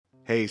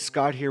Hey,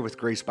 Scott here with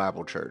Grace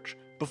Bible Church.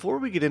 Before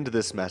we get into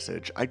this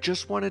message, I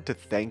just wanted to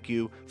thank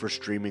you for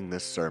streaming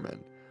this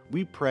sermon.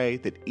 We pray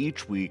that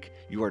each week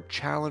you are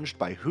challenged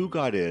by who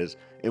God is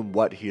and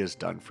what He has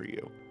done for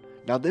you.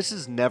 Now, this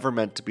is never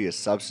meant to be a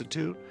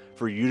substitute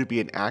for you to be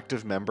an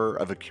active member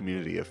of a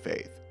community of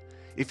faith.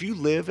 If you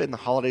live in the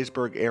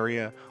Hollidaysburg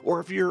area, or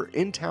if you're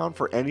in town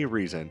for any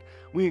reason,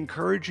 we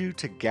encourage you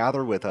to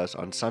gather with us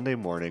on Sunday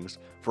mornings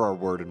for our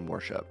word and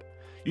worship.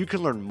 You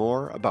can learn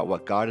more about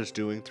what God is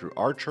doing through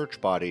our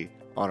church body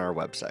on our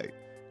website,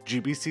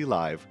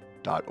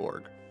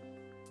 gbclive.org.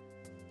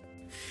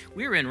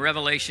 We're in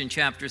Revelation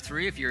chapter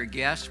 3. If you're a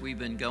guest, we've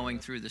been going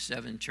through the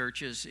 7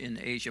 churches in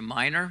Asia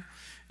Minor,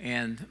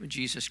 and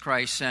Jesus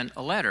Christ sent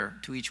a letter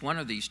to each one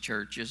of these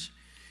churches,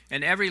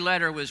 and every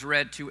letter was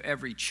read to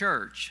every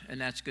church,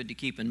 and that's good to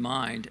keep in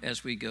mind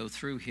as we go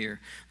through here.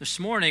 This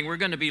morning, we're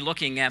going to be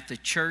looking at the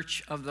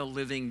Church of the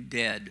Living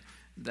Dead.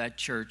 That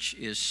church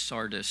is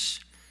Sardis.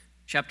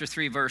 Chapter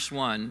 3, verse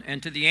 1,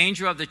 "And to the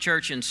angel of the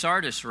church in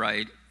Sardis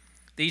write,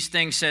 These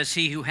things says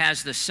he who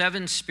has the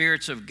 7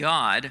 spirits of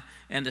God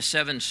and the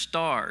 7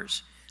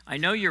 stars. I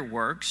know your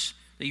works,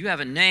 that you have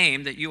a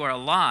name, that you are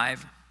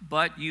alive,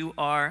 but you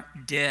are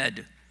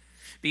dead.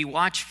 Be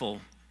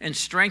watchful and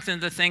strengthen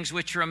the things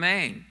which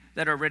remain,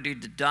 that are ready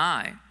to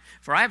die.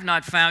 For I have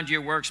not found your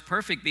works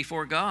perfect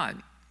before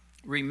God.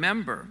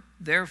 Remember,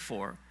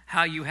 therefore,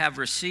 how you have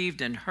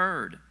received and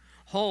heard.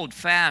 Hold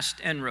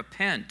fast and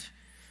repent.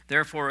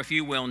 Therefore, if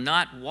you will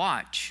not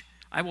watch,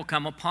 I will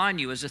come upon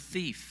you as a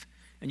thief,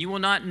 and you will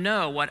not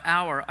know what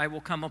hour I will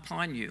come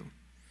upon you.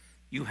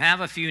 You have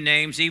a few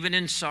names, even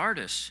in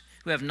Sardis,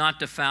 who have not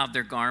defiled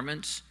their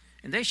garments,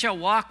 and they shall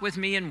walk with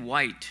me in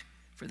white,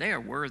 for they are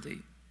worthy.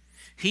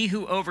 He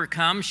who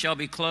overcomes shall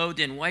be clothed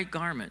in white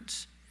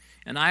garments,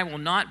 and I will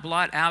not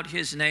blot out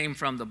his name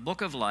from the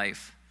book of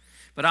life,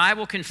 but I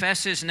will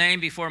confess his name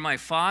before my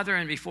Father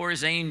and before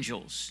his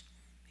angels.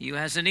 He who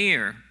has an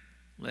ear,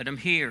 let him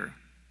hear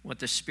what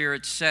the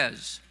Spirit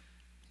says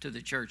to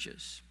the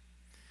churches."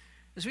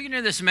 As we get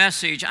into this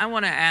message, I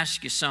want to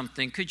ask you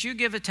something. Could you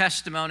give a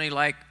testimony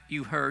like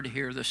you heard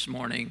here this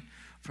morning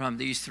from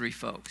these 3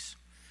 folks?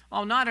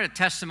 Oh, not a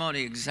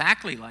testimony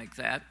exactly like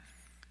that,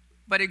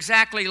 but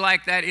exactly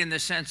like that in the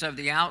sense of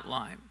the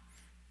outline.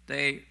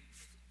 They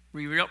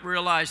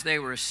realized they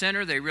were a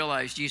sinner. They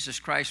realized Jesus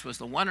Christ was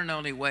the one and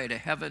only way to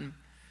heaven,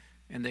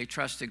 and they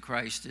trusted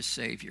Christ as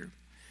Savior.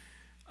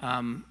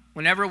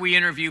 Whenever we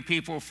interview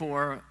people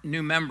for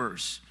new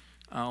members,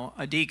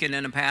 a deacon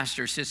and a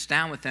pastor sits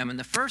down with them, and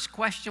the first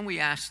question we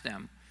ask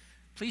them,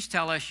 please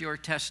tell us your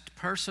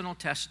personal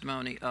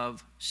testimony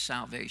of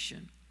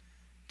salvation.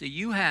 Do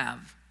you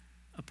have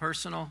a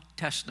personal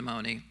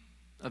testimony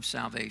of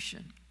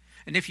salvation?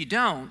 And if you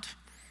don't,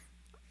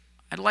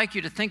 I'd like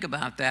you to think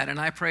about that, and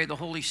I pray the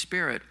Holy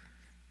Spirit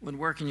would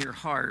work in your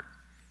heart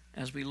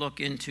as we look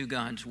into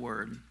God's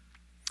Word.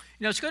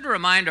 You know, it's good to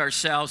remind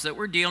ourselves that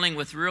we're dealing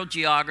with real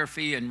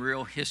geography and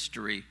real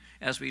history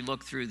as we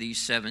look through these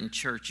 7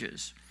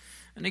 churches.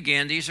 And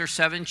again, these are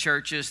 7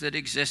 churches that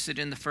existed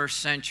in the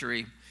 1st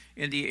century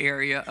in the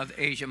area of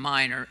Asia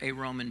Minor, a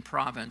Roman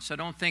province. So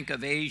don't think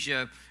of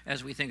Asia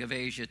as we think of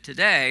Asia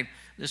today.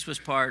 This was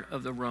part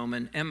of the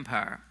Roman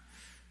Empire.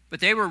 But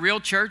they were real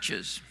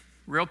churches,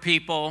 real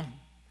people,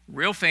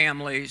 real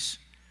families,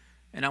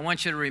 and I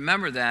want you to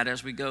remember that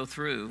as we go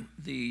through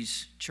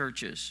these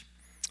churches.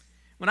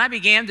 When I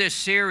began this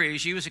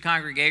series, you as a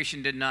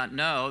congregation did not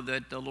know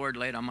that the Lord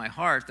laid on my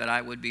heart that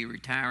I would be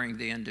retiring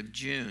the end of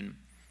June.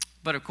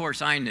 But of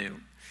course I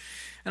knew.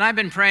 And I've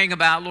been praying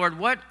about, Lord,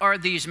 what are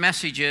these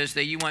messages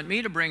that you want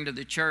me to bring to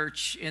the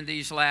church in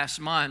these last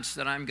months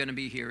that I'm going to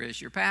be here as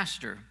your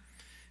pastor?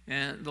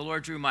 And the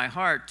Lord drew my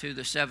heart to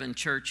the 7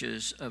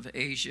 churches of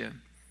Asia.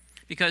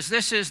 Because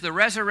this is the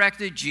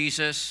resurrected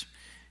Jesus.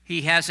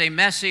 He has a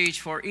message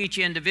for each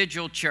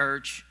individual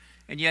church.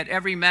 And yet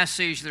every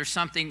message, there's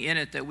something in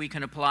it that we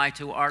can apply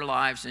to our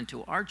lives and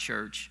to our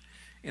church.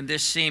 And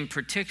this seemed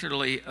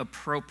particularly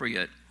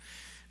appropriate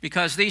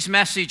because these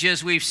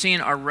messages we've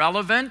seen are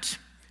relevant,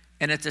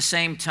 and at the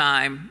same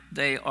time,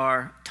 they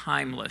are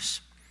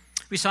timeless.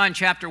 We saw in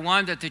chapter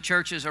 1 that the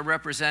churches are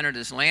represented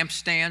as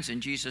lampstands,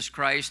 and Jesus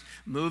Christ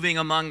moving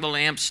among the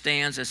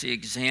lampstands as He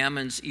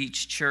examines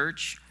each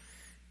church.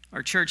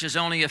 Our church is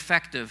only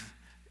effective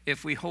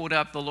if we hold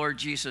up the Lord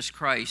Jesus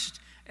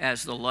Christ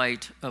as the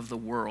light of the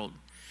world.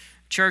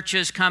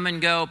 Churches come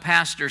and go,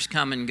 pastors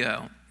come and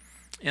go.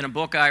 In a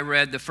book I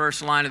read, the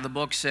first line of the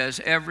book says,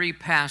 every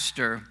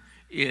pastor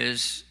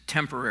is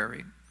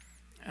temporary.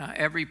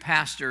 Every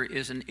pastor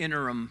is an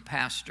interim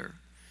pastor.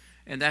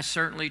 And that's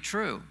certainly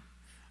true.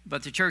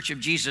 But the Church of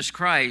Jesus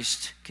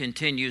Christ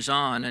continues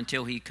on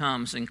until He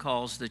comes and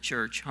calls the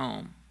church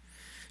home.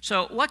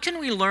 So what can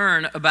we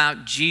learn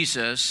about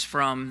Jesus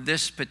from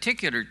this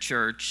particular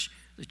church,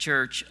 the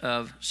Church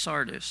of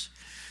Sardis?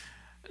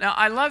 Now,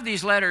 I love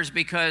these letters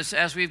because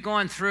as we've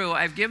gone through,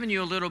 I've given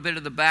you a little bit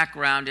of the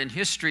background and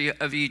history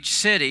of each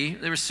city.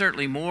 There was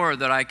certainly more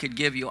that I could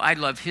give you. I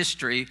love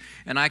history,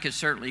 and I could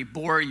certainly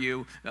bore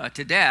you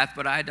to death,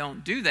 but I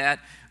don't do that.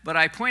 but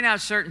I point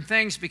out certain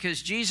things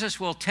because Jesus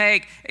will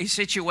take a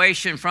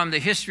situation from the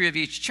history of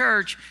each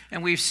church,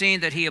 and we've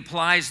seen that he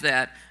applies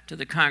that to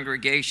the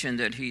congregation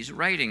that he's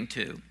writing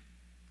to.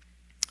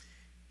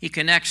 He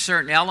connects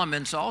certain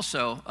elements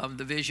also of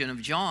the vision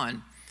of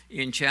John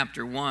in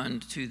chapter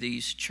 1 to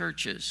these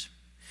churches.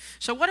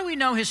 So what do we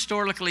know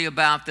historically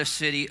about the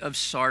city of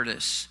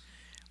Sardis?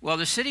 Well,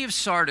 the city of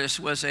Sardis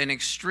was an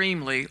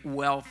extremely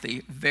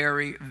wealthy,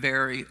 very,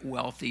 very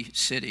wealthy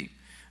city.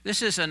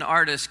 This is an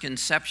artist's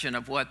conception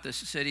of what the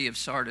city of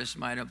Sardis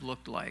might have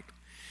looked like.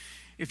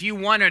 If you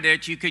wanted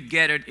it, you could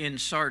get it in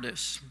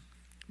Sardis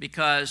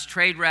because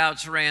trade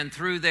routes ran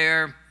through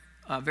there,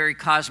 very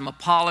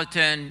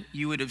cosmopolitan.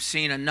 You would have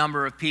seen a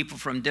number of people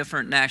from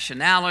different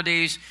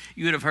nationalities.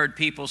 You would have heard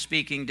people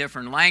speaking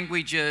different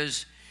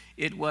languages.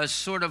 It was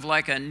sort of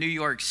like a New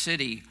York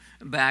City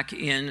back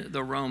in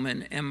the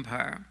Roman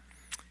Empire.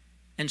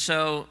 And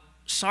so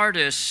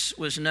Sardis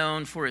was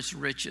known for its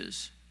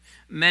riches.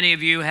 Many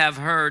of you have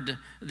heard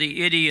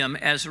the idiom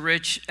as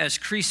rich as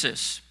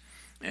Croesus.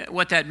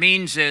 What that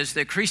means is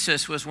that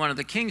Croesus was one of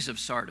the kings of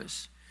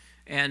Sardis.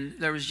 And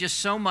there was just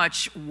so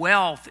much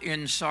wealth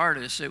in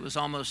Sardis, it was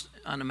almost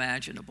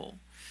unimaginable.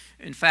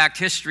 In fact,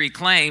 history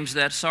claims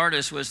that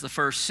Sardis was the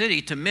first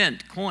city to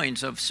mint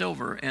coins of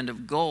silver and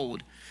of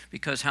gold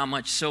because how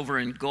much silver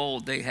and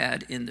gold they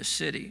had in the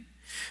city.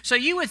 So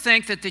you would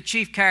think that the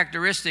chief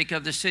characteristic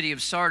of the city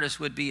of Sardis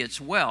would be its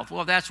wealth.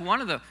 Well, that's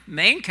one of the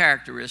main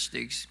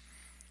characteristics,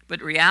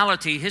 but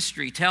reality,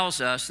 history tells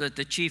us that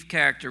the chief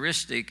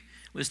characteristic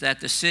was that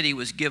the city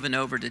was given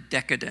over to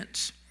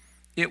decadence.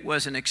 It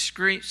was an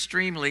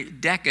extremely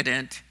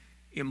decadent,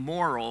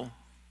 immoral,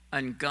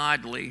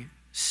 ungodly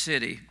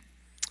city.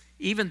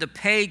 Even the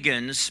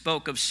pagans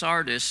spoke of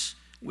Sardis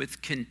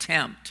with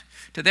contempt.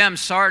 To them,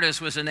 Sardis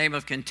was a name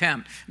of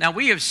contempt. Now,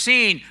 we have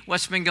seen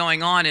what's been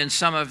going on in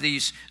some of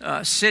these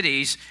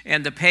cities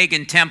and the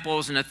pagan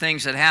temples and the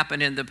things that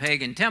happen in the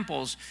pagan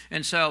temples.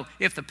 And so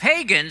if the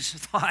pagans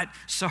thought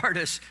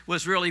Sardis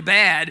was really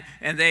bad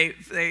and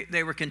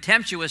they were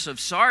contemptuous of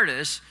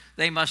Sardis,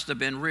 they must have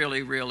been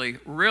really, really,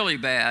 really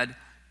bad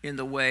in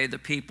the way the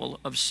people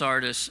of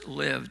Sardis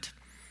lived.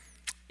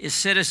 Its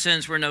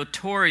citizens were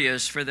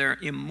notorious for their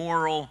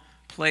immoral,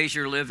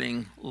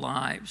 pleasure-living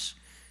lives.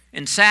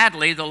 And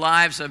sadly, the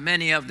lives of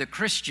many of the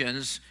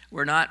Christians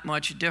were not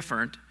much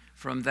different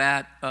from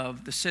that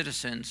of the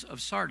citizens of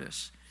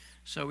Sardis.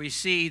 So we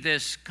see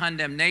this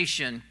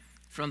condemnation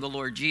from the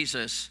Lord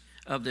Jesus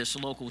of this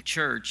local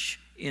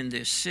church in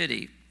this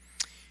city.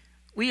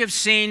 We have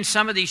seen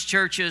some of these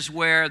churches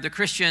where the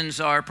Christians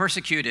are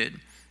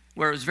persecuted,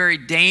 where it was very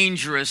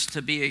dangerous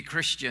to be a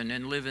Christian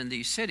and live in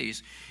these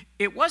cities.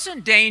 It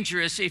wasn't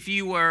dangerous if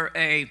you were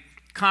a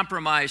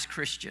compromised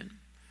Christian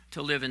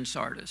to live in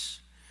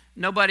Sardis.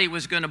 Nobody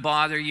was going to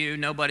bother you.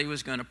 Nobody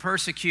was going to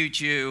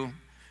persecute you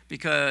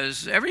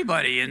because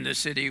everybody in the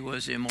city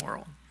was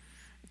immoral.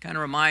 It kind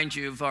of reminds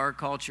you of our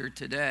culture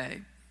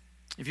today.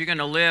 If you're going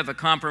to live a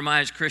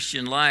compromised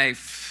Christian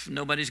life,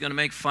 nobody's going to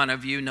make fun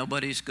of you.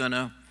 Nobody's going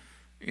to,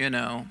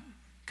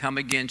 come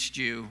against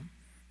you.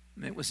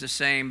 It was the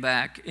same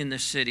back in the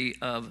city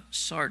of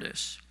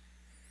Sardis.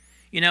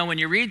 When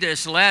you read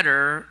this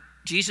letter,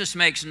 Jesus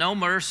makes no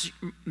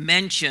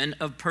mention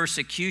of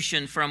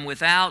persecution from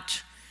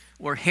without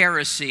or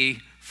heresy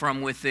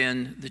from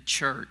within the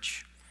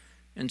church.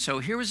 And so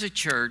here was a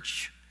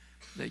church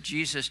that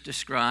Jesus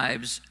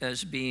describes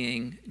as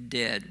being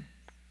dead.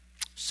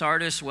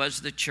 Sardis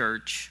was the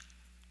church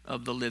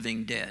of the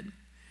living dead.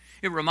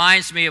 It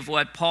reminds me of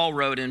what Paul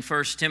wrote in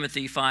 1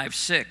 Timothy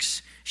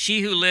 5:6.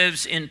 She who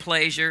lives in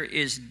pleasure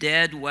is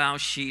dead while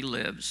she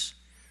lives.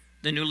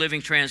 The New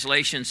Living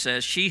Translation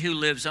says, she who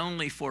lives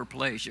only for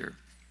pleasure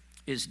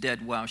is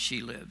dead while she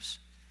lives.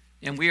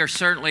 And we are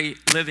certainly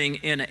living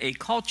in a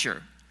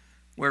culture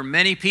where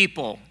many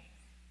people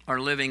are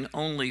living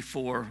only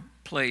for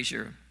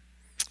pleasure.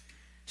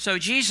 So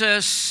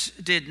Jesus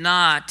did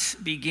not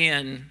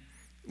begin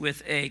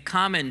with a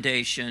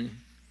commendation.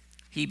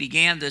 He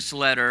began this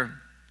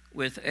letter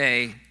with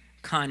a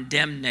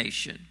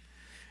condemnation.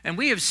 And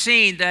we have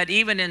seen that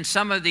even in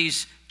some of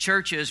these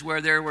churches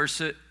where there were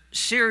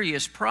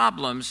serious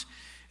problems,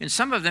 in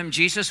some of them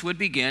Jesus would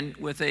begin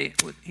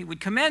he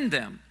would commend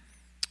them.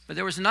 But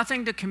there was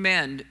nothing to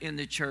commend in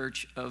the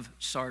church of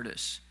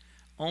Sardis,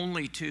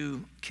 only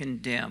to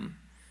condemn.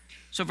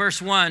 So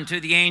verse 1,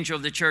 to the angel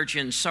of the church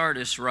in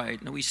Sardis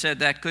write. And we said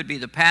that could be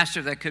the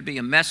pastor, that could be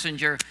a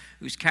messenger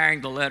who's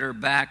carrying the letter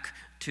back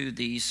to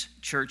these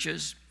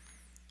churches.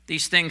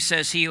 These things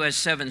says he who has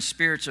 7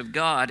 spirits of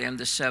God and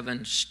the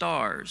 7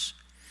 stars.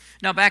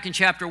 Now back in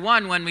chapter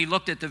 1, when we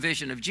looked at the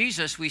vision of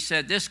Jesus, we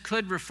said this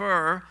could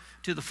refer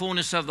to the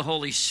fullness of the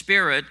Holy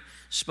Spirit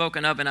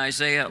spoken of in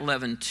Isaiah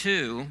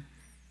 11:2.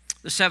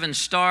 The 7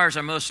 stars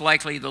are most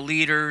likely the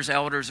leaders,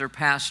 elders, or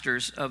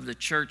pastors of the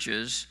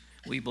churches,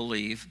 we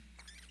believe.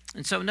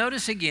 And so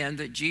notice again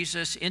that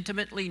Jesus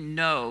intimately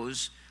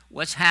knows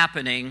what's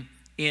happening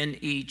in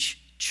each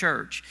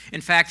church.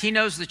 In fact, he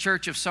knows the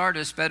church of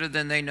Sardis better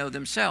than they know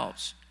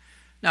themselves.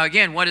 Now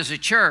again, what is a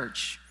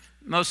church?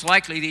 Most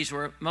likely,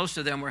 most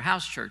of them were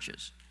house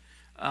churches.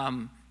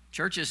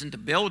 Church isn't a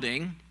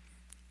building.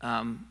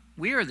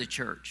 We are the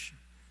church.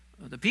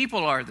 The people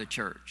are the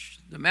church.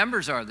 The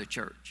members are the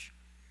church.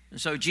 And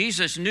so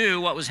Jesus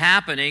knew what was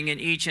happening in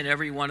each and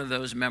every one of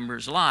those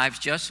members' lives,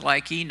 just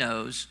like he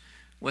knows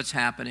what's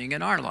happening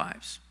in our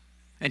lives.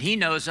 And he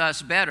knows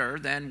us better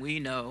than we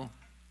know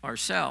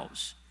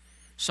ourselves.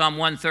 Psalm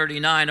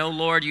 139, O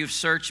Lord, you've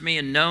searched me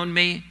and known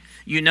me.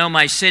 You know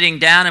my sitting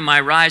down and my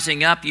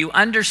rising up. You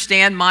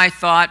understand my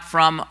thought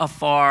from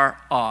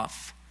afar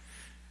off.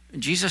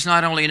 And Jesus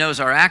not only knows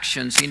our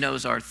actions, he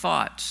knows our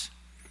thoughts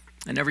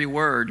and every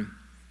word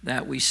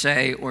that we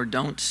say or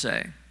don't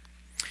say.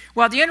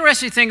 Well, the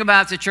interesting thing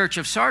about the church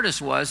of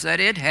Sardis was that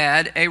it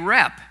had a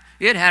rep.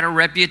 It had a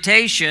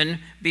reputation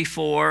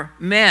before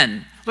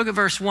men. Look at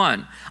verse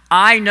 1.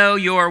 I know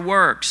your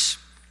works,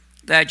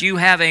 that you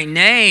have a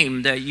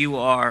name, that you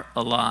are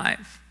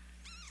alive.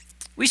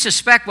 We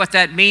suspect what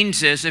that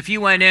means is if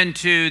you went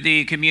into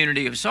the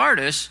community of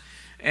Sardis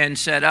and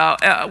said,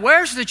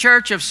 where's the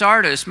church of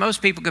Sardis?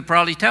 Most people could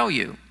probably tell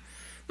you.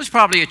 It was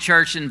probably a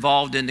church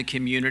involved in the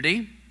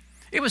community.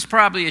 It was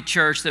probably a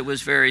church that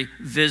was very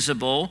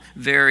visible,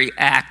 very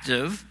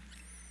active.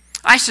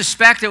 I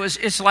suspect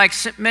it's like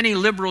many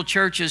liberal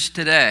churches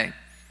today.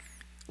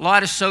 A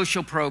lot of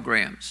social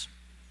programs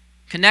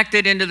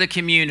connected into the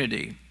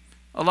community,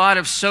 a lot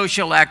of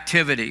social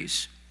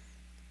activities.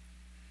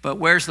 But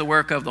where's the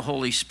work of the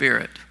Holy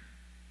Spirit?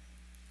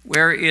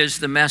 Where is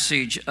the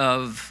message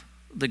of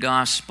the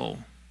gospel?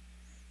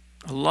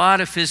 A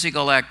lot of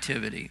physical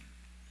activity,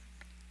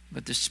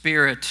 but the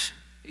Spirit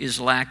is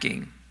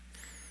lacking.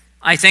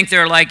 I think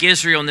they're like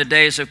Israel in the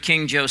days of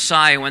King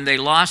Josiah when they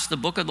lost the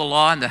book of the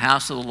law in the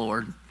house of the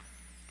Lord.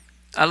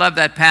 I love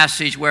that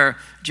passage where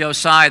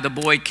Josiah, the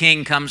boy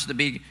king, comes to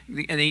be,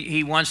 and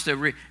he wants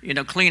to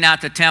clean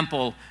out the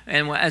temple.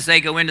 And as they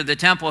go into the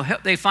temple,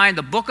 they find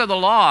the book of the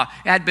law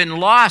had been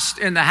lost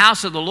in the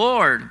house of the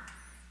Lord.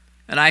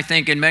 And I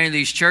think in many of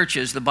these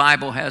churches, the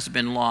Bible has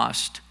been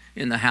lost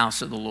in the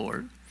house of the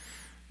Lord.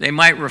 They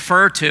might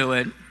refer to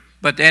it,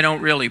 but they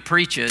don't really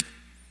preach it.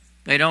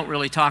 They don't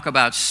really talk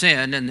about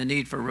sin and the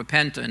need for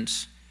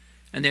repentance.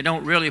 And they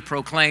don't really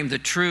proclaim the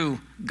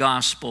true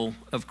gospel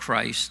of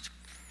Christ.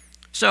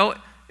 So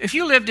if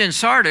you lived in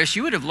Sardis,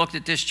 you would have looked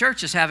at this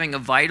church as having a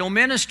vital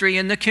ministry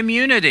in the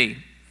community.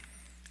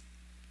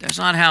 That's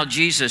not how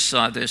Jesus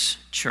saw this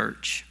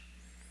church.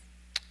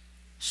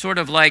 Sort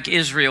of like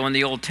Israel in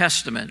the Old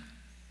Testament.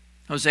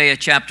 Hosea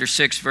chapter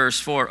 6, verse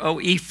 4,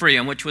 O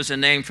Ephraim, which was a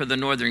name for the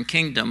northern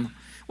kingdom,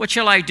 what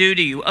shall I do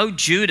to you? O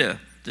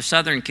Judah, the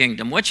southern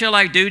kingdom, what shall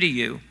I do to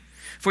you?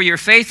 For your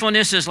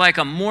faithfulness is like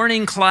a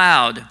morning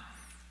cloud,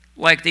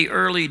 like the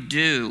early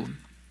dew.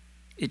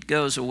 It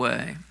goes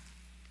away.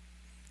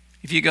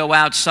 If you go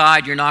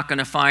outside, you're not going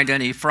to find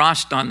any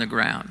frost on the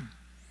ground.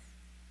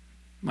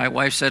 My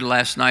wife said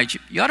last night,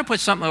 you ought to put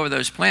something over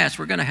those plants.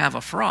 We're going to have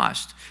a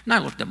frost. And I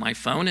looked at my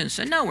phone and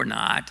said, no, we're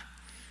not.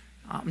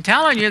 I'm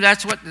telling you,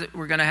 that's what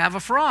we're going to have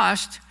a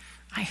frost.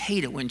 I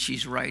hate it when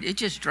she's right. It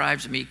just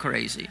drives me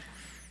crazy.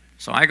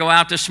 So I go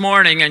out this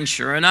morning, and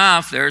sure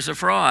enough, there's a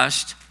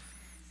frost.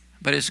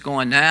 But it's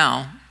going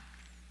now.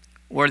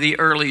 Or the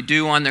early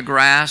dew on the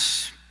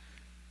grass.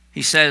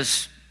 He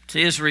says to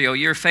Israel,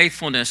 your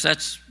faithfulness,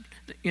 that's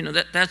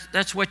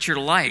what you're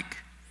like.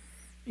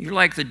 You're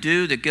like the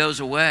dew that goes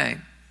away.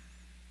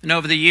 And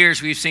over the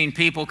years, we've seen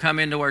people come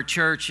into our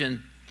church,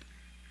 and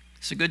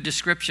it's a good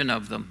description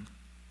of them.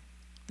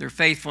 Their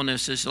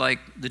faithfulness is like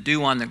the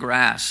dew on the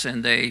grass,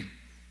 and they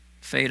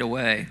fade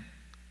away.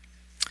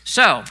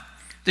 So,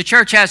 the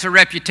church has a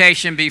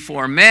reputation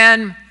before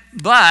men,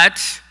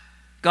 but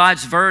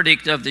God's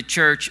verdict of the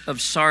church of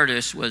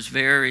Sardis was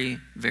very,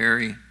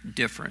 very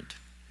different.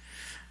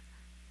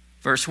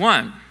 Verse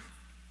 1,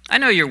 I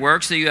know your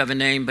works, that you have a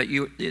name, but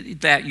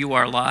that you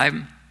are alive.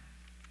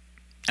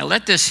 Now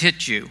let this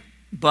hit you,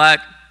 but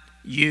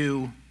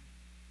you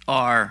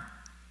are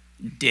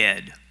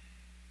dead.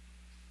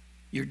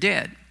 You're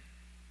dead.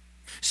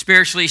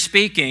 Spiritually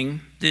speaking,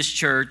 this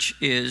church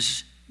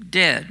is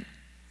dead.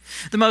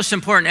 The most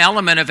important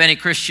element of any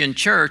Christian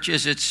church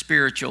is its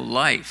spiritual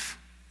life.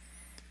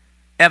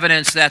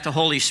 Evidence that the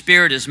Holy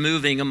Spirit is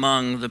moving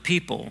among the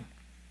people.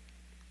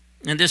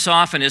 And this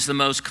often is the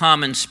most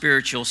common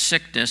spiritual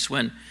sickness,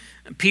 when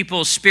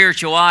people's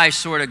spiritual eyes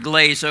sort of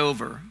glaze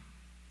over.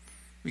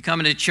 We come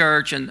into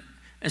church and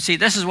see,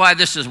 this is why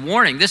this is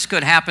warning. This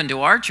could happen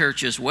to our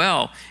church as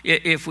well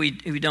if we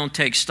don't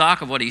take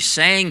stock of what he's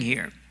saying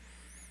here.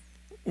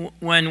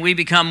 When we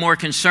become more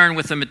concerned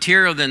with the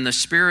material than the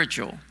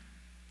spiritual.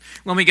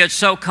 When we get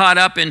so caught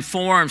up in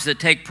forms that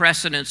take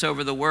precedence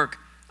over the work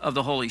of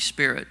the Holy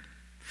Spirit.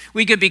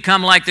 We could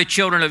become like the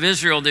children of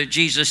Israel that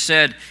Jesus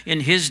said in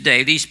his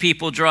day, these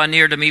people draw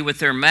near to me with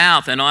their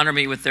mouth and honor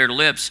me with their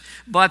lips,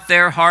 but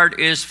their heart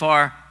is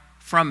far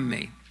from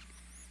me.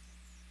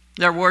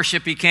 Their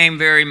worship became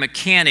very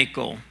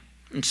mechanical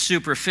and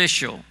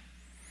superficial.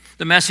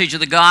 The message of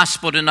the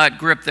gospel did not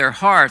grip their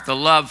heart. The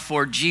love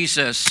for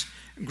Jesus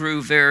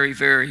grew very,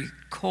 very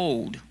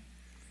cold.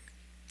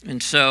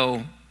 And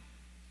so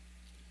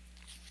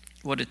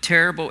What a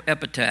terrible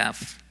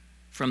epitaph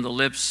from the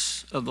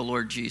lips of the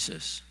Lord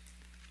Jesus.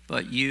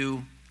 But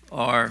you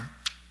are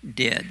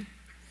dead.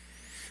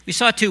 We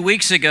saw 2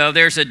 weeks ago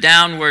there's a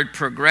downward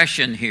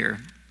progression here.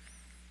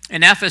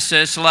 In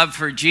Ephesus, love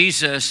for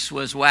Jesus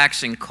was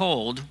waxing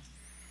cold.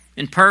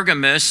 In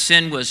Pergamos,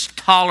 sin was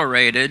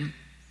tolerated.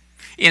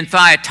 In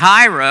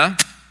Thyatira,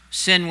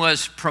 sin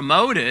was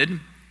promoted.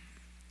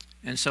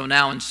 And so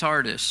now in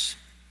Sardis,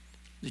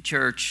 the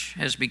church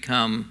has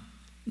become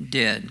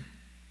dead.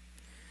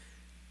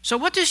 So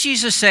what does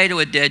Jesus say to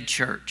a dead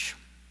church?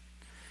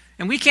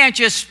 And we can't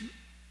just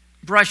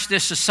brush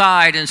this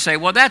aside and say,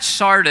 well, that's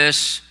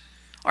Sardis.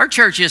 Our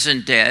church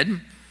isn't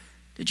dead.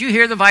 Did you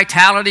hear the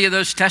vitality of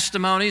those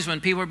testimonies when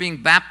people are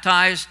being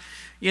baptized?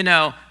 You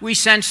know, I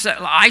sense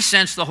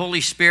the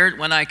Holy Spirit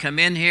when I come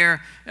in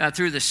here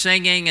through the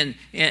singing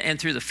and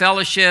through the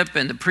fellowship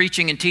and the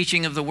preaching and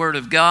teaching of the Word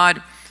of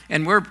God.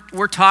 And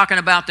we're talking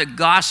about the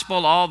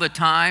gospel all the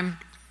time.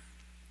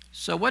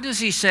 So what does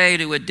he say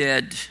to a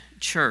dead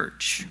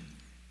church?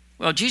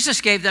 Well, Jesus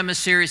gave them a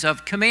series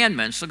of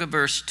commandments. Look at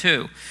verse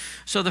 2.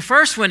 So the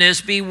first one is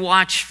be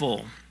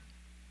watchful.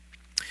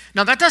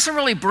 Now, that doesn't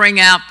really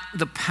bring out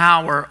the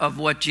power of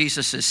what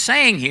Jesus is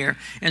saying here.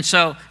 And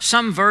so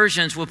some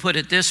versions will put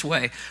it this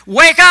way.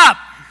 Wake up!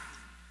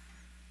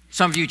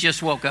 Some of you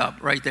just woke up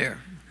right there.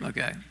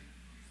 Okay.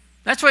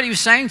 That's what he was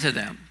saying to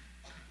them.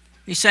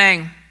 He's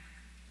saying,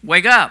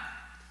 wake up.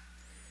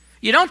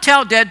 You don't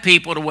tell dead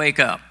people to wake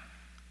up.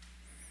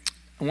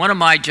 One of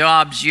my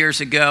jobs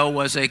years ago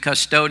was a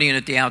custodian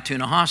at the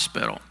Altoona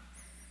Hospital.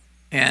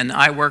 And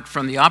I worked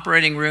from the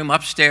operating room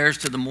upstairs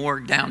to the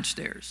morgue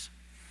downstairs.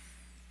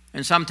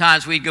 And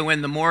sometimes we'd go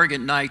in the morgue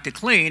at night to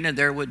clean, and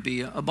there would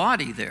be a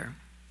body there.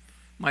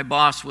 My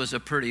boss was a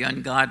pretty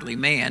ungodly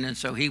man, and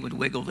so he would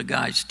wiggle the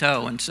guy's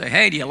toe and say,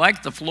 hey, do you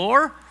like the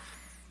floor?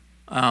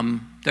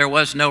 There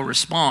was no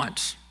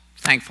response,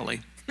 thankfully.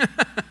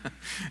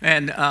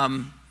 And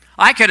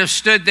I could have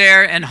stood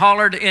there and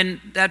hollered in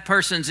that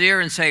person's ear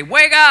and say,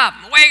 wake up,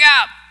 wake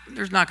up.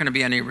 There's not going to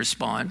be any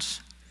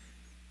response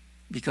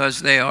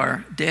because they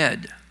are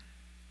dead.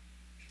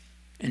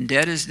 And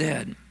dead is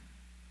dead.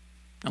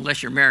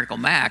 Unless you're Miracle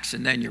Max,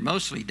 and then you're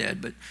mostly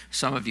dead, but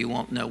some of you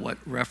won't know what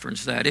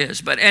reference that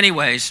is. But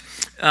anyways,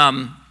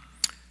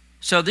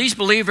 so these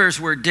believers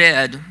were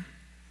dead,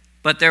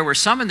 but there were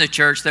some in the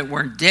church that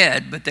weren't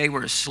dead, but they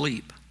were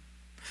asleep.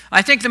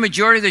 I think the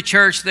majority of the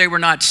church, they were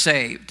not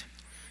saved.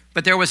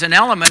 But there was an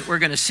element we're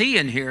going to see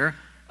in here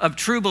of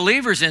true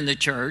believers in the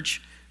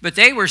church, but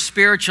they were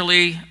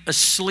spiritually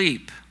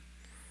asleep.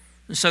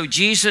 And so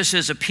Jesus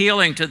is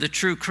appealing to the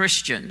true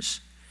Christians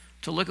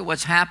to look at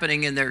what's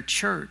happening in their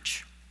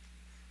church.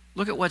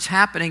 Look at what's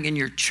happening in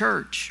your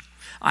church.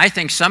 I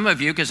think some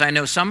of you, because I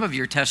know some of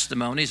your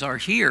testimonies are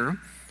here,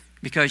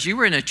 because you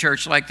were in a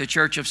church like the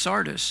church of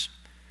Sardis.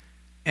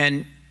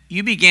 And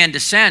you began to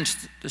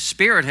sense the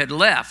Spirit had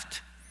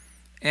left.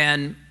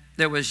 And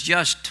there was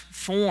just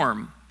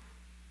form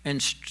and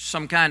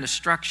some kind of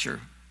structure.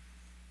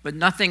 But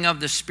nothing of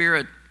the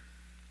Spirit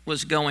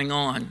was going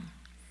on.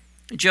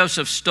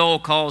 Joseph Stoll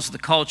calls the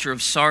culture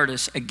of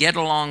Sardis a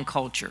get-along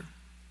culture.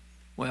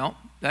 Well,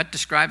 that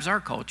describes our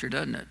culture,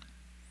 doesn't it?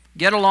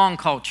 Get-along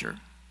culture.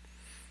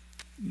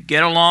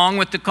 Get along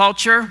with the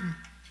culture,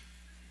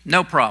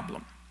 no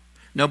problem.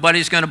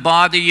 Nobody's going to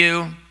bother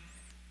you.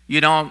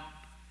 You don't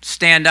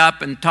stand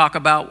up and talk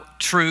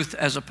about truth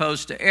as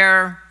opposed to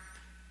error.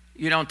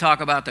 You don't talk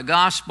about the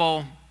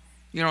gospel.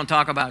 You don't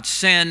talk about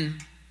sin.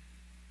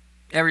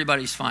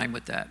 Everybody's fine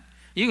with that.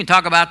 You can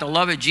talk about the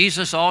love of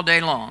Jesus all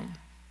day long.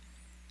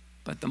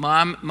 But the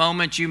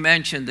moment you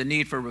mention the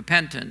need for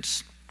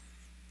repentance,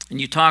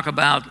 and you talk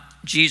about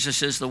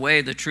Jesus is the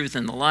way, the truth,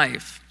 and the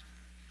life,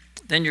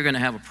 then you're going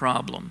to have a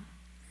problem.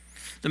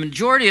 The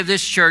majority of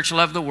this church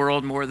loved the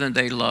world more than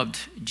they loved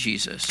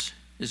Jesus,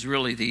 is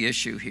really the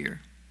issue here.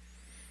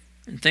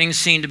 And things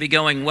seem to be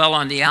going well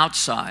on the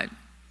outside.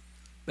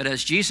 But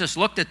as Jesus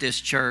looked at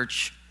this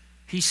church,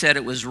 he said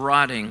it was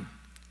rotting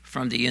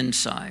from the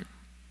inside.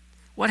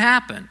 What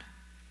happened?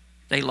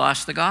 They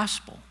lost the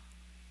gospel.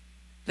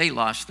 They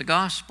lost the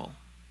gospel.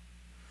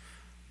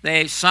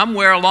 They,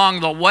 somewhere along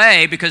the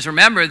way, because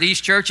remember,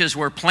 these churches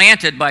were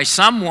planted by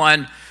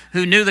someone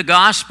who knew the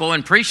gospel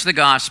and preached the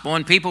gospel,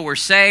 and people were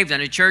saved,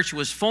 and a church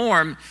was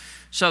formed.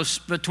 So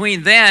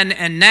between then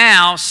and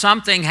now,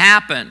 something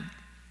happened.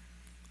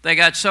 They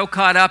got so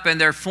caught up in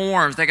their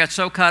forms. They got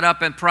so caught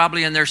up in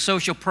probably in their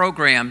social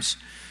programs,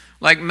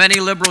 like many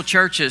liberal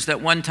churches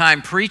that one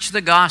time preached the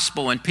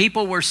gospel, and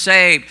people were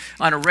saved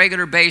on a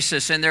regular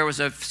basis, and there was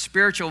a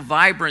spiritual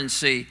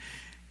vibrancy.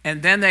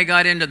 And then they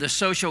got into the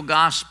social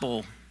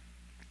gospel.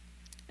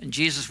 And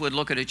Jesus would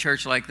look at a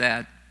church like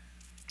that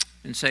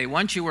and say,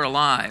 once you were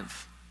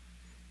alive,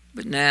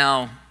 but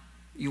now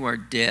you are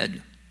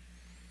dead.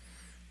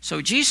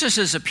 So Jesus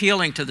is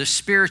appealing to the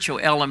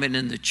spiritual element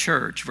in the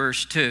church.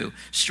 Verse 2,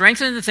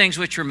 strengthen the things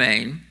which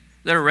remain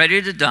that are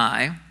ready to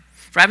die,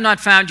 for I have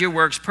not found your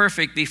works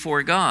perfect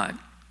before God.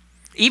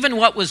 Even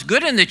what was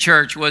good in the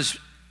church was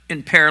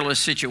in perilous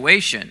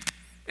situation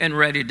and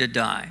ready to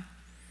die.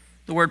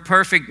 The word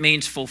perfect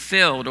means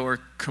fulfilled or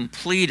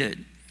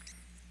completed.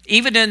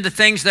 Even in the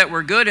things that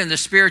were good in the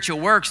spiritual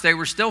works, they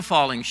were still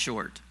falling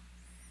short.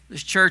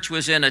 This church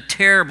was in a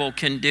terrible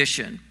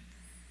condition.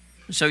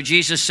 So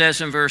Jesus says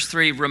in verse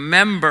 3,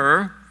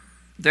 remember,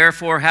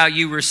 therefore, how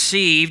you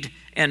received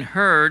and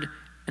heard,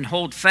 and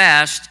hold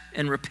fast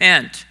and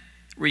repent.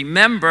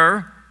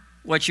 Remember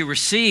what you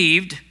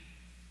received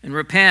and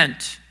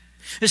repent.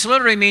 This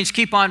literally means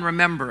keep on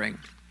remembering.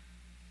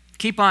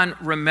 Keep on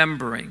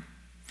remembering.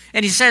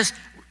 And he says,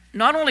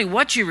 not only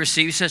what you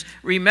received, he says,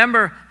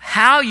 remember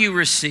how you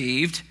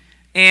received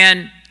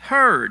and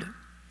heard.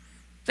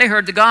 They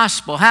heard the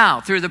gospel.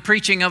 How? Through the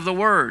preaching of the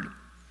word,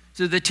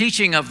 through the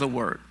teaching of the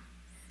word.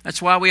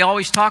 That's why we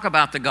always talk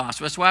about the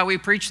gospel. That's why we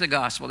preach the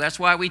gospel. That's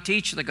why we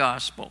teach the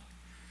gospel.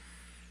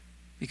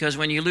 Because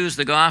when you lose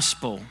the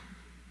gospel,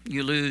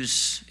 you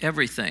lose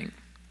everything.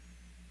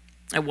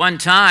 At one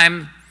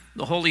time,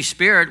 the Holy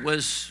Spirit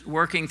was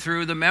working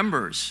through the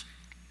members.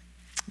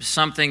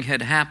 Something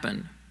had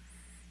happened.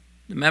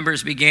 The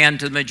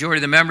majority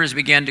of the members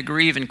began to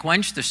grieve and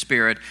quench the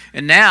Spirit.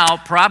 And now,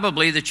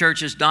 probably, the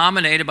church is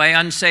dominated by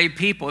unsaved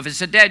people. If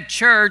it's a dead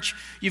church,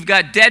 you've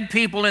got dead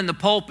people in the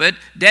pulpit,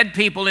 dead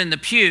people in the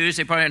pews.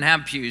 They probably didn't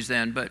have pews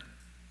then, but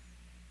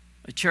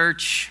a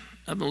church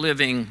of the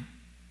living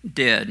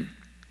dead.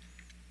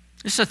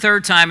 This is the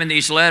third time in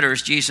these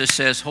letters Jesus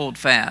says, hold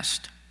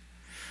fast.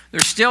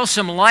 There's still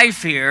some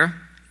life here.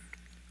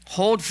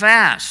 Hold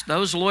fast.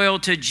 Those loyal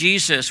to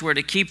Jesus were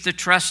to keep the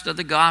trust of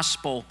the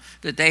gospel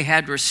that they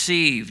had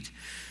received.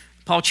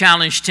 Paul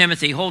challenged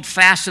Timothy, hold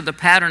fast to the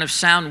pattern of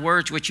sound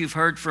words which you've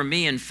heard from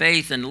me in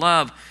faith and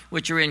love,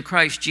 which are in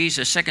Christ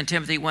Jesus. 2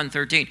 Timothy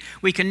 1:13.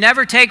 We can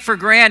never take for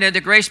granted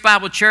that Grace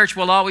Bible Church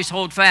will always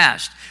hold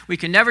fast. We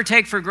can never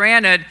take for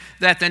granted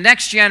that the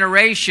next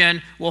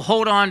generation will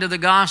hold on to the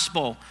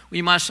gospel.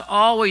 We must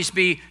always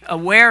be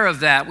aware of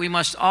that. We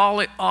must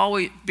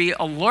always be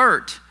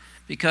alert,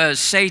 because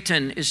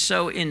Satan is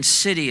so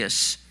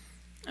insidious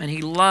and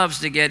he loves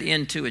to get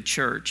into a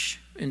church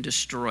and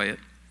destroy it.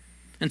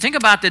 And think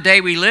about the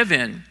day we live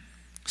in.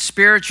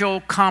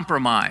 Spiritual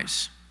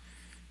compromise.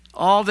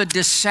 All the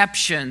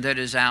deception that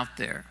is out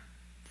there.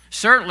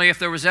 Certainly, if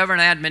there was ever an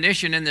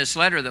admonition in this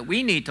letter that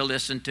we need to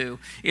listen to,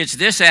 it's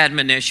this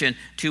admonition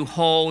to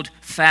hold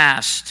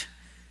fast.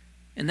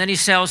 And then he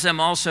tells them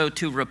also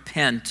to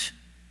repent.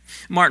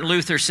 Martin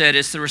Luther said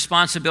it's the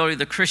responsibility of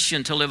the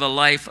Christian to live a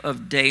life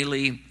of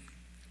daily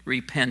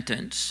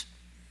repentance.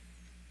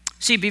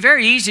 See, it'd be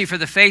very easy for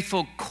the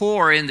faithful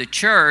core in the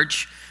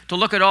church to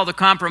look at all the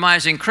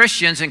compromising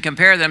Christians and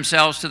compare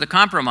themselves to the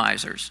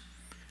compromisers.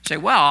 Say,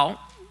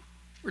 well,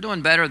 we're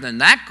doing better than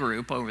that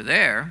group over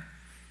there.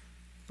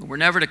 But we're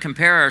never to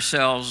compare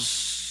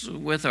ourselves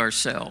with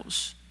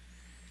ourselves.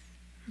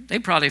 They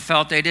probably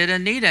felt they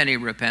didn't need any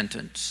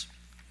repentance.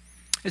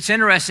 It's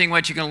interesting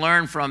what you can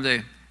learn from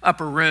the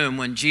upper room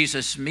when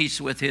Jesus meets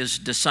with his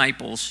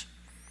disciples.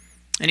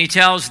 And he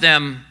tells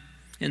them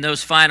in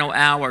those final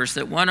hours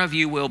that one of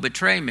you will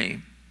betray me.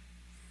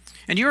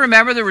 And you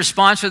remember the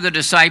response of the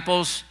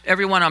disciples?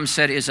 Every one of them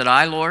said, is it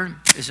I, Lord?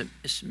 Is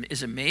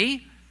it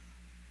me?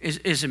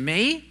 Is it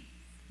me?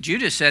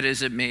 Judas said,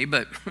 is it me?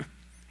 But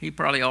he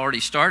probably already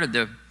started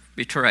the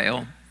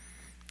betrayal.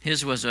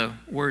 His was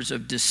words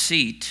of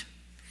deceit.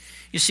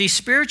 You see,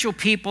 spiritual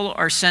people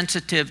are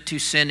sensitive to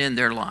sin in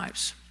their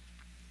lives.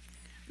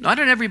 Not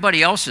in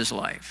everybody else's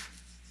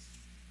life,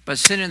 but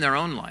sin in their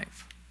own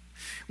life.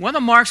 One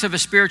of the marks of a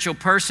spiritual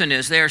person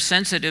is they are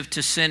sensitive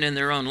to sin in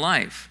their own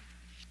life.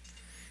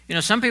 You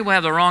know, some people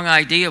have the wrong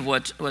idea of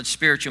what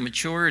spiritual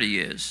maturity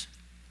is.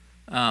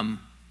 I'm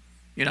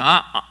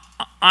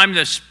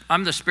the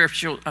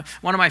spiritual.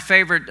 One of my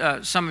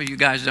favorite. Some of you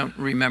guys don't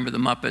remember the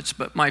Muppets,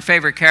 but my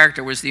favorite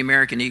character was the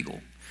American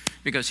Eagle,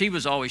 because he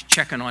was always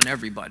checking on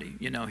everybody.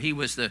 You know, he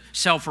was the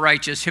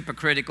self-righteous,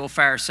 hypocritical,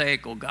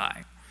 pharisaical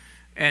guy,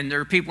 and there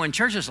are people in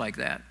churches like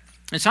that.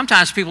 And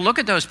sometimes people look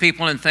at those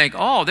people and think,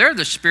 oh, they're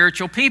the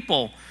spiritual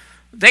people.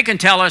 They can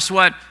tell us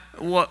what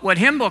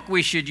hymn book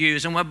we should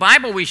use and what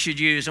Bible we should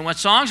use and what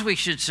songs we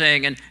should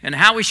sing and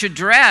how we should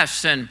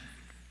dress. And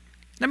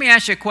let me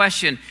ask you a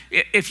question.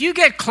 If you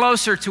get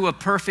closer to a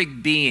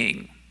perfect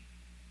being,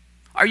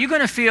 are you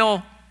going to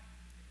feel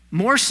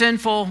more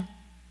sinful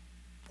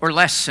or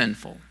less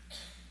sinful?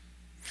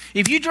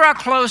 If you draw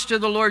close to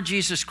the Lord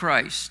Jesus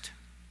Christ,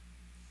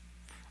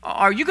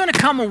 are you going to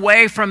come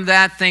away from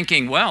that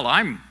thinking, well,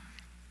 I'm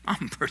a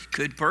pretty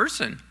good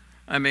person?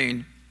 I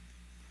mean,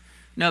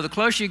 no, the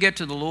closer you get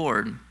to the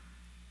Lord,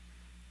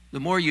 the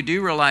more you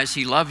do realize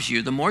he loves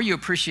you, the more you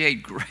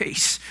appreciate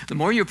grace, the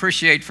more you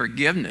appreciate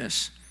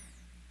forgiveness,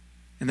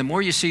 and the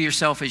more you see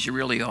yourself as you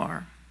really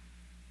are.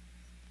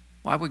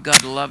 Why would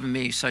God love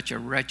me, such a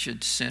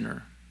wretched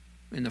sinner,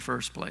 in the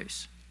first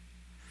place?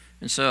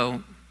 And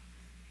so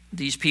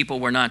these people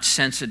were not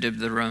sensitive to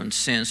their own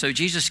sin. So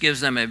Jesus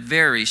gives them a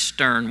very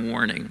stern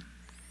warning.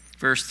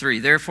 Verse 3,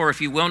 therefore, if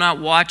you will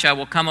not watch, I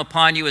will come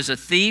upon you as a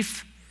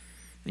thief,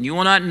 and you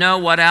will not know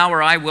what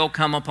hour I will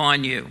come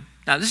upon you.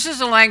 Now, this is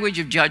the language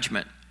of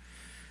judgment.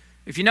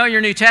 If you know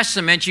your New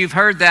Testament, you've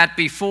heard that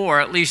before,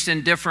 at least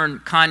in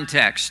different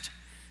contexts.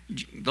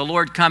 The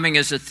Lord coming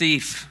as a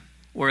thief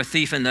or a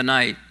thief in the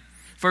night.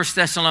 1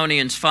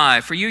 Thessalonians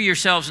 5, for you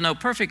yourselves know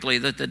perfectly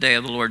that the day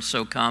of the Lord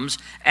so comes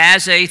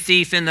as a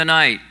thief in the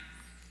night.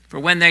 For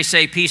when they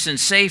say peace and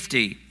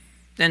safety,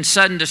 then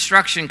sudden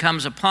destruction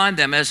comes upon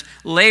them as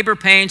labor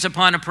pains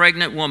upon a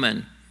pregnant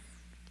woman,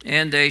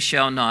 and they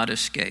shall not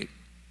escape.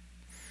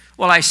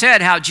 Well, I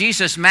said how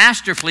Jesus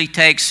masterfully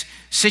takes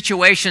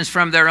situations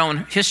from their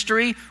own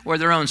history or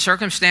their own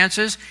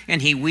circumstances,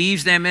 and he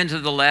weaves them into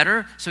the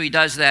letter, so he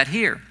does that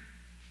here.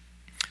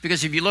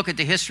 Because if you look at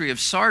the history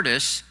of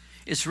Sardis,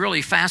 it's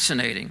really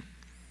fascinating.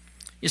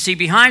 You see,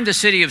 behind the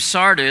city of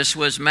Sardis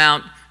was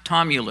Mount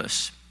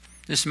Tumulus,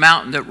 this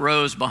mountain that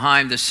rose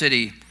behind the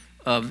city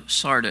of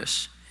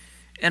Sardis.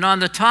 And on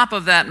the top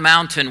of that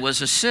mountain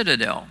was a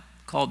citadel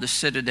called the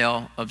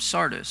Citadel of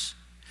Sardis.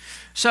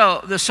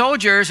 So the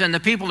soldiers and the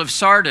people of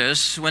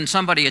Sardis, when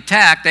somebody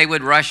attacked, they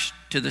would rush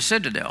to the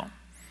citadel.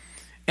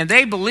 And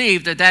they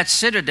believed that that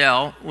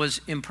citadel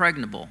was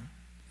impregnable,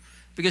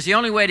 because the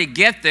only way to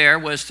get there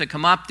was to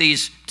come up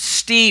these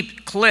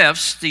steep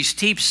cliffs, these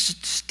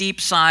steep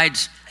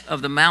sides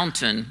of the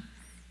mountain,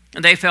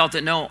 and they felt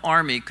that no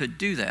army could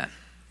do that.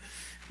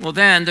 Well,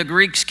 then the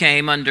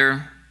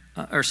the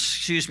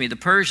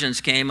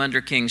Persians came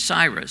under King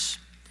Cyrus.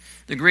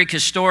 The Greek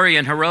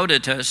historian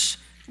Herodotus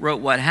wrote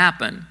what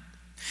happened.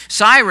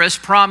 Cyrus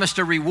promised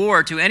a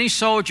reward to any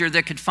soldier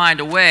that could find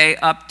a way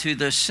up to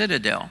the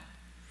citadel.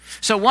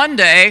 So one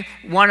day,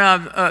 one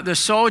of the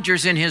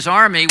soldiers in his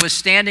army was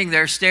standing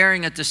there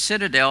staring at the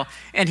citadel,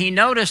 and he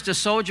noticed a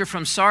soldier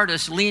from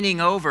Sardis leaning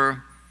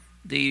over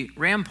the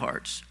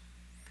ramparts.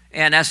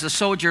 And as the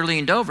soldier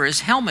leaned over,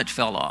 his helmet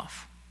fell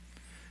off.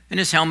 And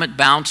his helmet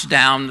bounced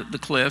down the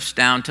cliffs,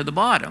 down to the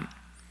bottom.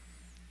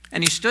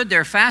 And he stood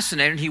there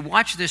fascinated, and he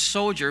watched this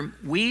soldier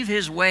weave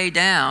his way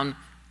down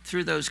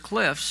through those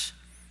cliffs,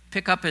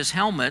 pick up his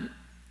helmet,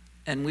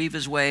 and weave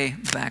his way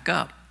back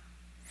up.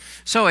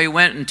 So he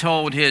went and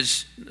told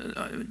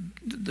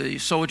the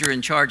soldier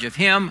in charge of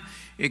him.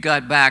 It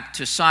got back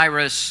to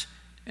Cyrus,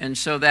 and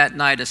so that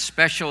night a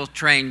special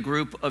trained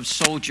group of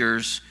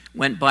soldiers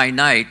went by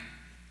night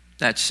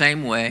that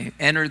same way,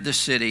 entered the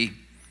city,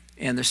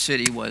 and the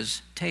city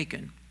was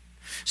taken.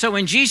 So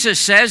when Jesus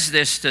says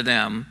this to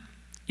them,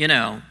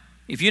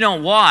 if you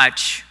don't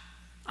watch,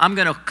 I'm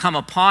going to come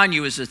upon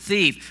you as a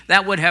thief,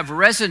 that would have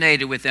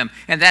resonated with them.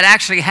 And that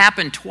actually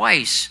happened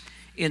twice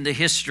in the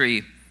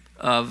history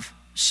of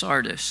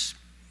Sardis.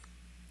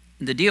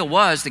 The deal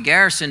was the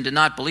garrison did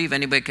not believe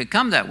anybody could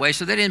come that way,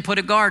 so they didn't put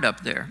a guard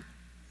up there.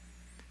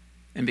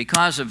 And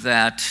because of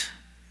that,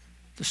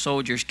 the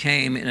soldiers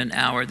came in an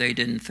hour they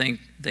didn't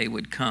think they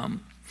would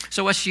come.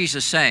 So what's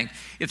Jesus saying?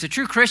 If the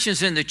true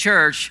Christians in the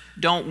church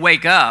don't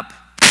wake up,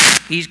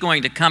 he's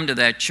going to come to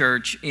that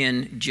church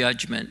in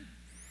judgment.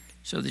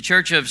 So the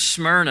church of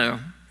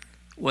Smyrna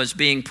was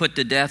being put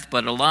to death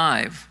but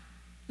alive.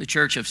 The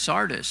church of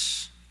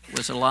Sardis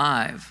was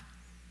alive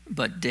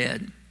but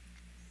dead.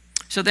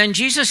 So then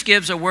Jesus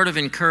gives a word of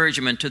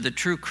encouragement to the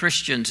true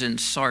Christians in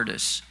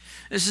Sardis.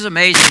 This is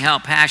amazing how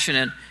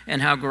passionate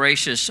and how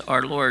gracious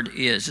our Lord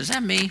is. Is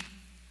that me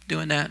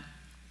doing that?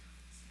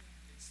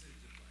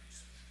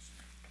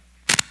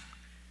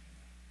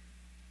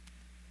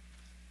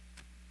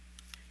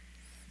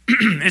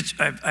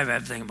 I've had a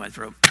thing in my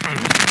throat.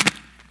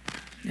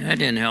 That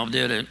didn't help,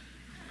 did it?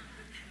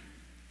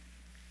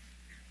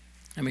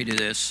 Let me do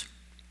this.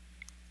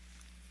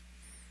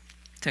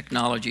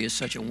 Technology is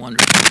such a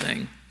wonderful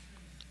thing.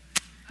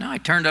 No, I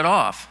turned it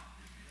off.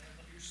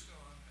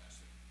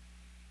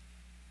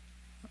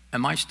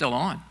 Am I still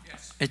on?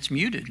 Yes. It's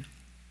muted.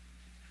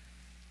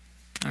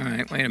 All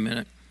right, wait a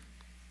minute.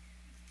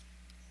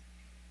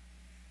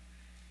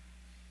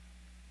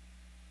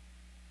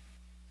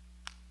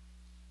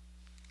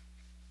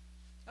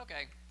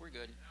 Okay, we're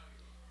good.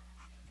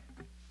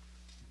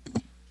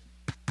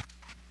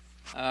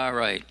 All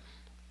right.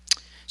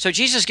 So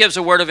Jesus gives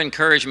a word of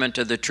encouragement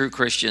to the true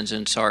Christians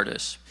in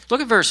Sardis. Look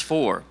at verse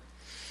 4.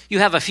 You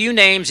have a few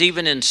names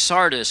even in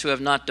Sardis who have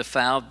not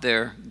defiled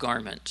their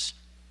garments.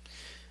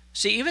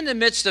 See, even in the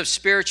midst of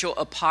spiritual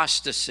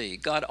apostasy,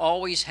 God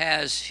always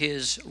has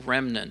his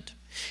remnant.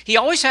 He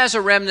always has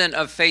a remnant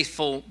of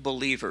faithful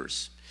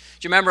believers.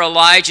 Do you remember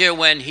Elijah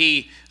when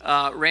he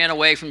ran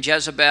away from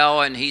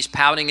Jezebel and he's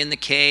pouting in the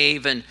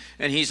cave and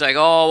he's like,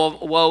 oh,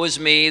 woe is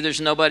me,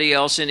 there's nobody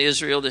else in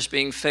Israel that's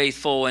being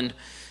faithful. And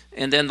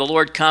then the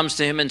Lord comes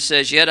to him and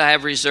says, yet I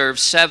have reserved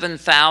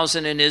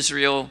 7,000 in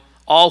Israel,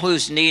 all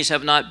whose knees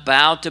have not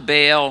bowed to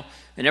Baal,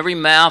 and every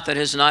mouth that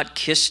has not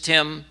kissed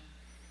him.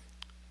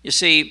 You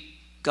see,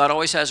 God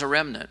always has a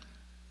remnant.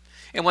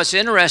 And what's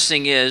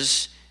interesting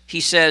is,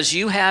 he says,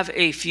 you have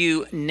a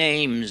few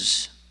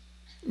names.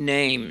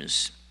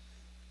 Names.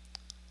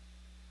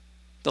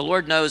 The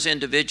Lord knows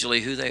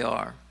individually who they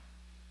are.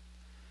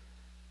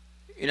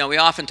 We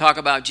often talk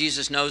about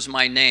Jesus knows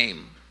my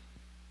name.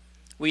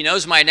 Well, he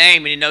knows my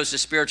name and he knows the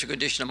spiritual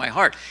condition of my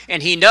heart.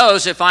 And he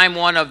knows if I'm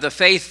one of the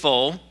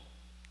faithful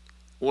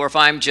or if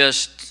I'm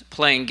just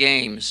playing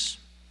games.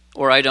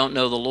 or I don't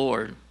know the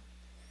Lord.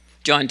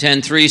 John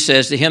 10:3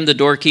 says, to him the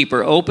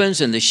doorkeeper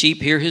opens, and the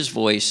sheep hear his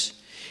voice,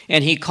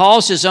 and he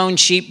calls his own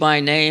sheep by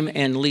name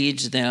and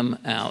leads them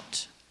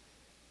out.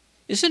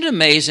 Isn't it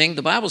amazing?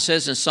 The Bible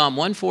says in Psalm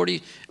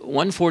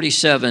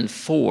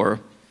 147:4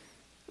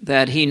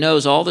 that he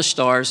knows all the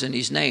stars and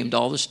he's named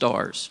all the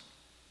stars.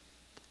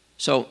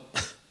 So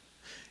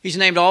he's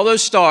named all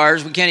those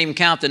stars. We can't even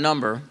count the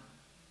number.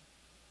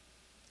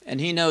 And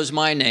he knows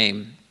my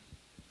name,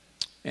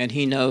 and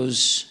he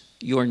knows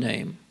your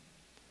name.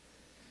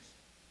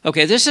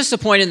 Okay, this is the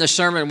point in the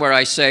sermon where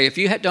I say, if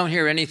you don't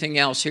hear anything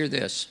else, hear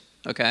this,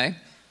 okay?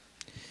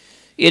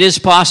 It is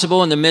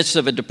possible in the midst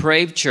of a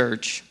depraved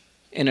church,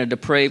 in a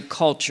depraved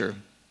culture,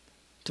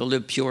 to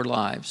live pure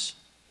lives.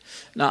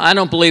 Now, I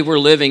don't believe we're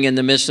living in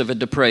the midst of a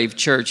depraved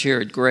church here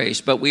at Grace,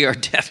 but we are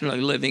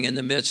definitely living in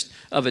the midst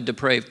of a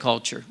depraved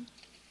culture.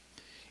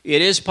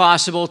 It is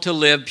possible to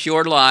live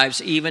pure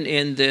lives even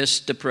in this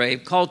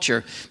depraved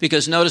culture,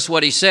 because notice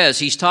what he says.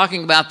 He's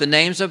talking about the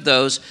names of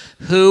those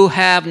who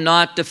have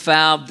not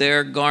defiled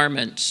their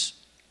garments.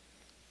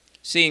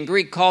 See, in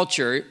Greek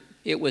culture,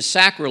 it was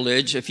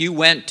sacrilege if you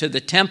went to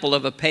the temple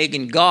of a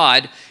pagan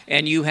god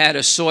and you had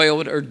a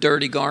soiled or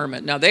dirty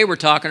garment. Now, they were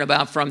talking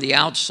about from the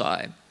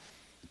outside.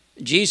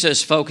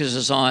 Jesus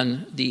focuses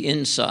on the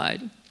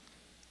inside.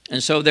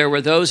 And so there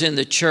were those in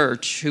the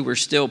church who were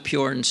still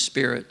pure in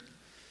spirit.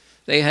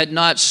 They had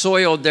not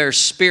soiled their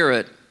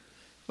spirit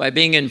by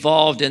being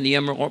involved in the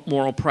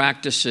immoral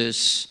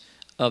practices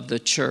of the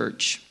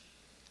church.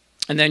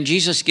 And then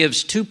Jesus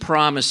gives two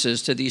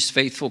promises to these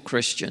faithful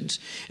Christians.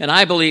 And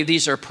I believe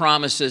these are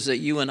promises that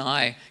you and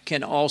I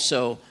can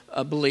also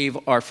believe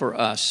are for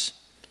us.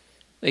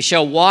 They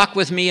shall walk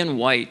with me in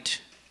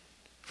white,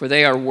 for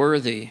they are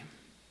worthy.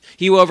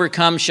 He who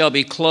overcomes shall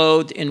be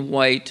clothed in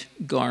white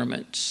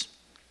garments.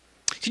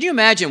 Can you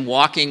imagine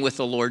walking with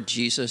the Lord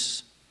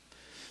Jesus?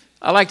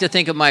 I like to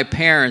think of my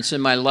parents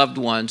and my loved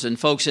ones and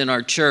folks in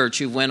our church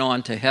who went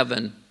on to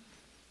heaven,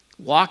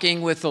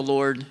 walking with the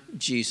Lord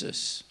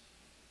Jesus.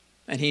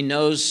 And he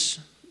knows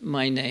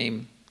my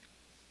name.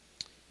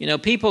 You know,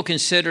 people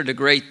consider it a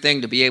great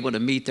thing to be able to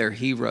meet their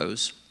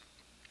heroes.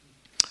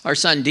 Our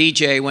son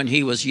DJ, when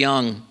he was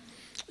young,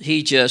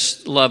 he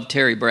just loved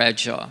Terry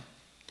Bradshaw.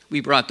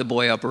 We brought the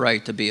boy up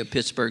right to be a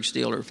Pittsburgh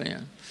Steelers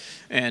fan.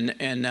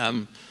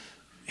 And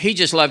he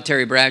just loved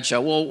Terry Bradshaw.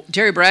 Well,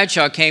 Terry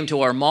Bradshaw came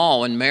to our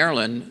mall in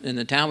Maryland, in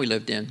the town we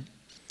lived in.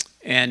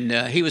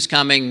 And he was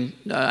coming,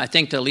 I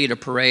think, to lead a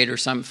parade or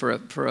something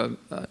for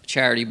a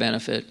charity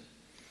benefit.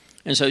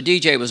 And so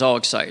DJ was all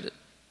excited.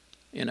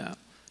 You know,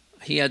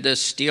 he had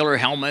this Steeler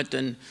helmet,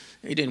 and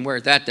he didn't wear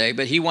it that day,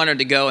 but he wanted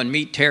to go and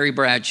meet Terry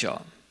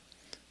Bradshaw.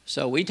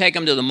 So we take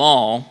him to the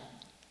mall,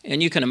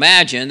 and you can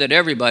imagine that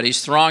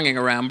everybody's thronging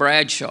around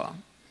Bradshaw.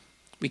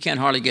 We can't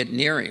hardly get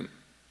near him.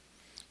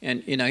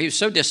 And, you know, he was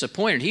so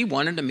disappointed. He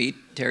wanted to meet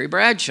Terry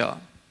Bradshaw.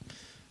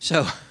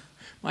 So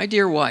my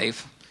dear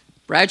wife,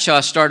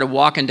 Bradshaw started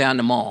walking down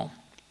the mall.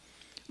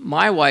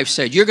 My wife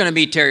said, "You're going to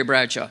meet Terry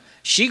Bradshaw."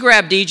 She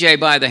grabbed DJ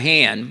by the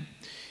hand,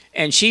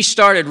 and she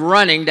started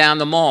running down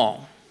the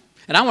mall.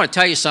 And I want to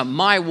tell you something.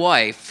 My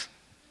wife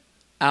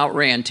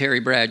outran Terry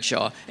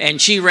Bradshaw,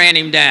 and she ran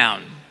him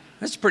down.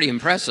 That's pretty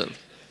impressive.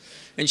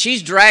 And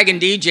she's dragging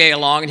DJ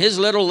along, and his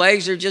little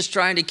legs are just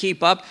trying to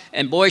keep up.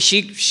 And boy,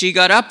 she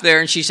got up there,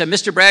 and she said,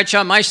 "Mr.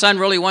 Bradshaw, my son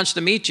really wants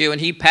to meet you."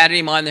 And he patted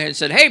him on the head and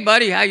said, "Hey,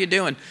 buddy, how you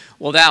doing?"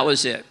 Well, that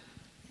was it.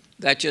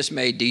 That just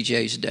made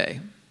DJ's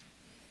day.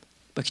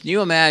 But can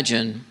you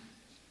imagine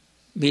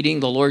meeting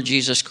the Lord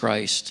Jesus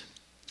Christ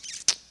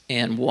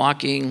and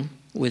walking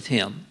with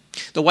him?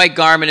 The white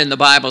garment in the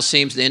Bible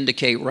seems to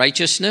indicate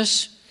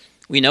righteousness.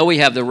 We know we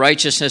have the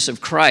righteousness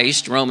of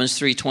Christ, Romans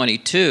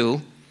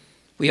 3:22.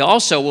 We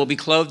also will be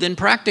clothed in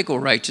practical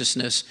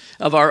righteousness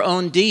of our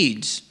own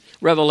deeds,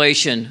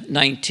 Revelation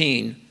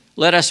 19.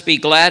 Let us be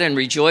glad and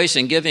rejoice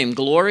and give him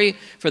glory,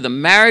 for the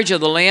marriage of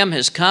the Lamb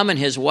has come, and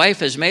his wife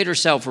has made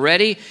herself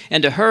ready,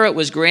 and to her it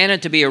was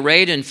granted to be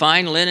arrayed in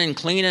fine linen,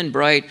 clean and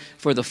bright,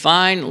 for the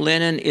fine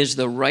linen is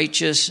the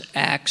righteous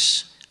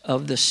acts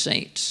of the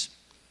saints.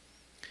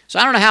 So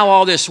I don't know how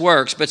all this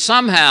works, but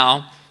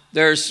somehow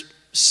there's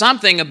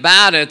something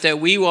about it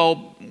that we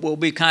will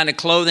be kind of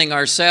clothing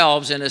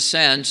ourselves in a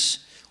sense,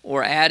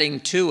 or adding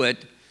to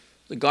it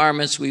the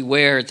garments we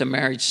wear at the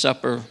marriage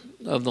supper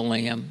of the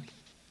Lamb.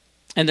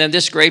 And then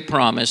this great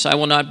promise, I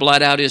will not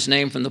blot out his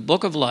name from the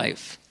book of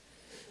life,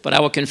 but I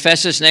will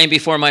confess his name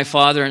before my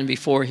Father and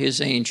before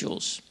his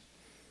angels.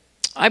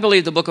 I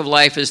believe the book of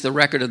life is the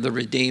record of the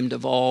redeemed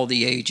of all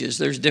the ages.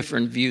 There's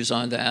different views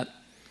on that.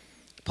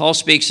 Paul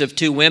speaks of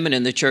two women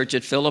in the church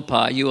at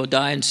Philippi,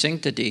 Euodia and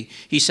Syntyche.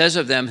 He says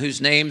of them,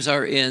 whose names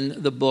are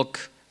in the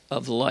book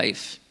of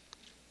life.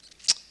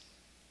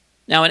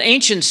 Now, in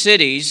ancient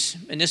cities,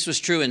 and this was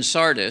true in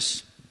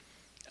Sardis,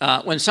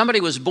 when somebody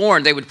was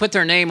born, they would put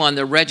their name on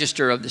the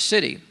register of the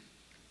city.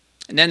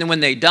 And then when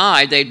they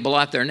died, they'd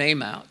blot their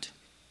name out.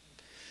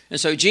 And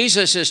so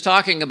Jesus is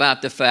talking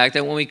about the fact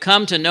that when we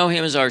come to know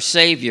him as our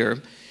Savior,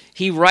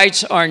 He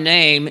writes our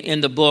name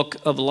in the book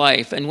of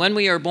life. And when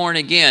we are born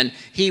again,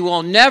 he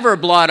will never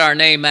blot our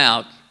name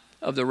out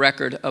of the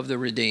record of the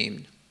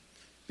redeemed.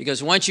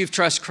 Because once you've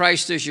trusted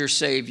Christ as your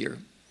Savior,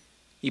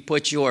 he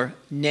puts your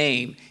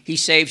name. He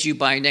saves you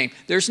by name.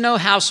 There's no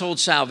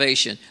household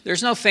salvation.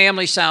 There's no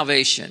family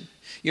salvation.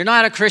 You're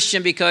not a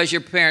Christian because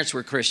your parents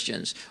were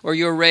Christians or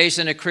you were raised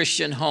in a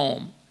Christian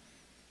home.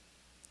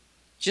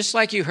 Just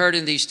like you heard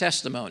in these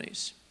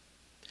testimonies,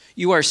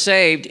 you are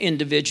saved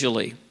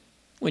individually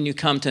when you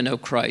come to know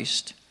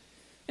Christ.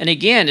 And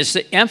again, it's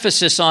the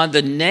emphasis on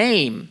the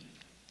name,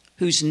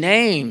 whose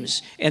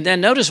names. And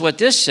then notice what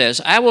this says,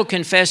 I will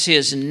confess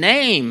his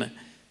name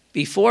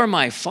before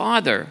my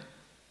Father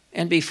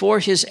and before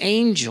his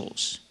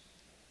angels.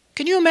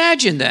 Can you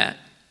imagine that?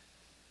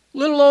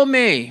 Little old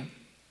me,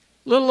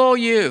 little old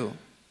you.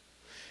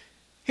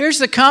 Here's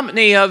the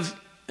company of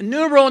a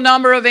innumerable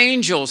number of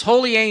angels,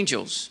 holy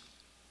angels.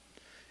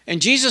 And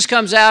Jesus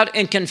comes out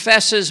and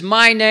confesses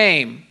my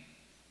name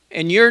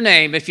and your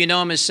name if you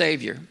know him as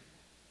Savior.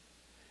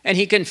 And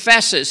he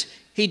confesses,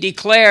 he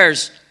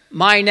declares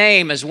my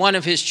name as one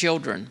of his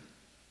children.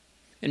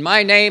 And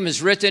my name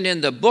is written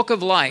in the book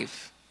of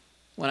life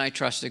when I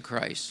trusted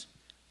Christ.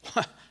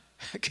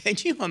 Can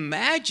you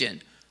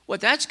imagine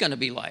what that's going to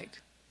be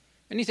like?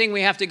 Anything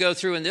we have to go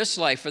through in this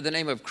life for the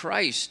name of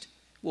Christ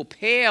will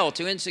pale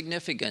to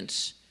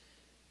insignificance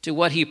to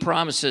what he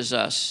promises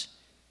us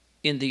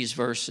in these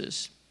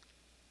verses.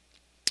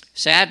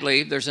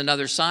 Sadly, there's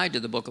another side to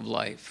the book of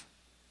life.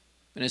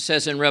 And it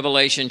says in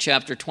Revelation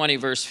chapter 20,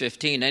 verse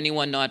 15,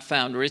 anyone not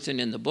found written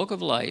in the book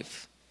of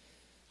life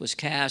was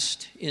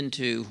cast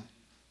into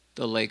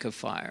the lake of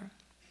fire.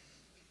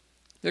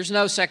 There's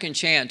no second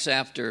chance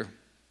after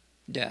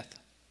death.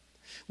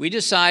 We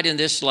decide in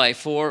this life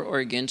for or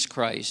against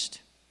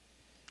Christ.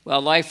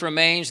 While life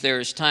remains, there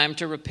is time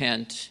to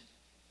repent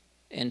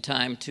and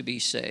time to be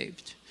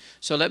saved.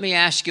 So let me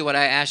ask you what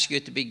I asked you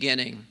at the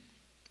beginning.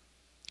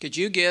 Could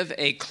you give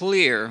a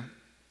clear,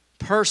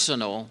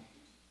 personal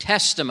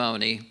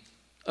testimony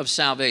of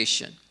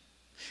salvation?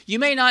 You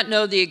may not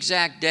know the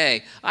exact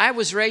day. I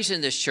was raised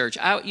in this church.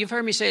 You've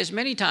heard me say this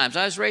many times.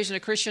 I was raised in a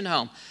Christian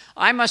home.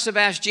 I must have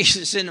asked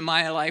Jesus into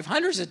my life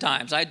hundreds of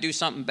times. I'd do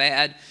something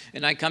bad,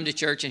 and I'd come to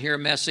church and hear a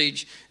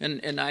message,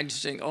 and I'd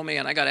just think, oh,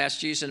 man, I got to ask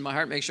Jesus in my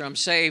heart, make sure I'm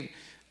saved.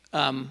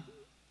 And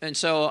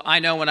so I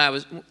know when I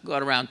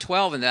got around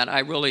 12 and that, I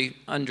really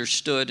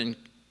understood and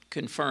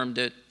confirmed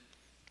it.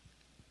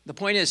 The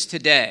point is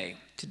today.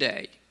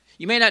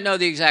 You may not know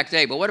the exact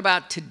day, but what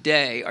about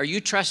today? Are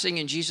you trusting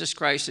in Jesus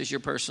Christ as your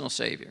personal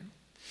Savior?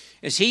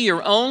 Is he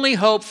your only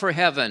hope for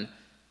heaven,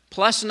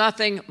 plus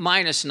nothing,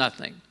 minus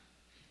nothing?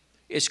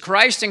 Is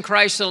Christ and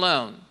Christ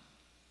alone?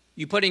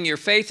 You putting your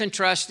faith and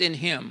trust in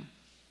him,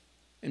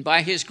 and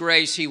by his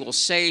grace, he will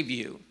save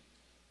you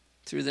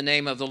through the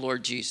name of the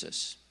Lord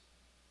Jesus.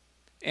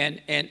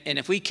 And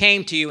if we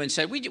came to you and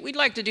said, we'd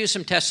like to do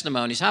some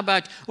testimonies, how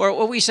about,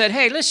 or we said,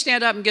 hey, let's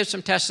stand up and give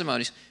some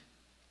testimonies.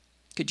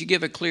 Could you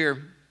give a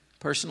clear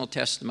personal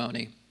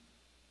testimony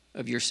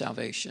of your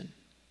salvation?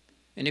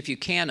 And if you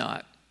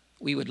cannot,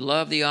 we would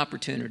love the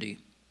opportunity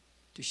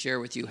to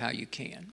share with you how you can.